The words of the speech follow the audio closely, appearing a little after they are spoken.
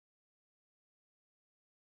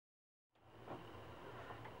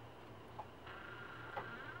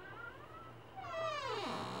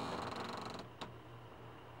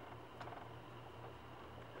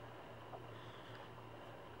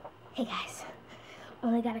Hey guys,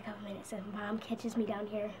 only got a couple minutes. If Mom catches me down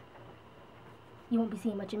here, you won't be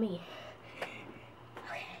seeing much of me.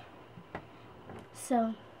 Okay.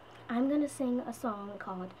 So, I'm gonna sing a song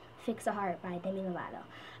called Fix a Heart by Demi Lovato.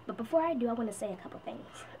 But before I do, I want to say a couple things.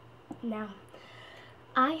 Now,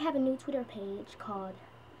 I have a new Twitter page called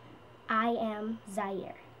I Am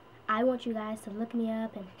Zaire. I want you guys to look me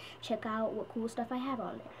up and check out what cool stuff I have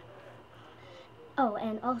on there. Oh,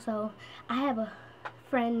 and also, I have a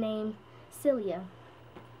friend named Celia.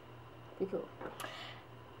 Pretty cool.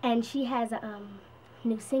 And she has a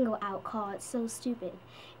new single out called So Stupid.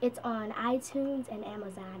 It's on iTunes and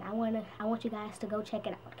Amazon. I want you guys to go check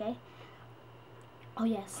it out, okay? Oh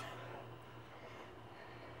yes.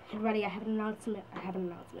 Everybody, I have an announcement.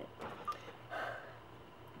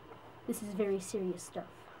 This is very serious stuff.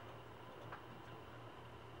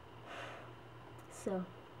 So,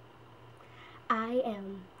 I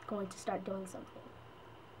am going to start doing something.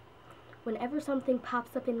 Whenever something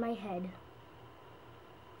pops up in my head,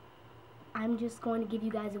 I'm just going to give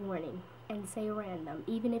you guys a warning and say random,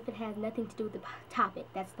 even if it has nothing to do with the topic.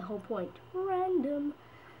 That's the whole point. Random.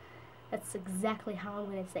 That's exactly how I'm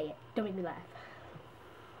going to say it. Don't make me laugh.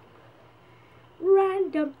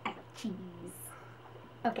 Random. Ah, cheese.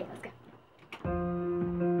 Okay, let's go.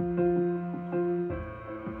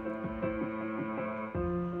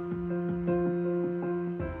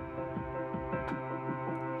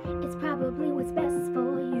 It's probably what's best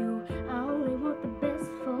for you. I only want the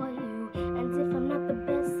best for you. And if I'm not the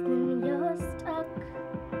best, then you're stuck.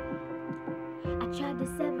 I tried to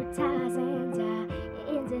sever ties and I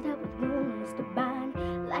ended up with wounds to bind.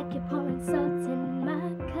 Like you're pouring salt in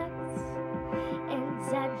my cuts. And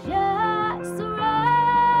I just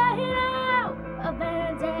ran out of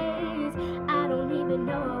band-aids. I don't even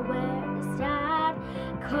know where to start.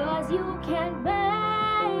 'Cause you can't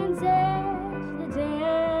bandage the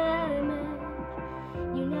damage.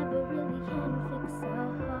 You never really can fix a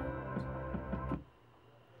heart.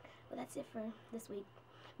 Well, that's it for this week.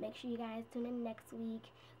 Make sure you guys tune in next week.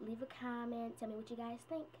 Leave a comment. Tell me what you guys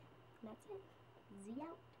think. And that's it. Z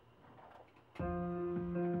out.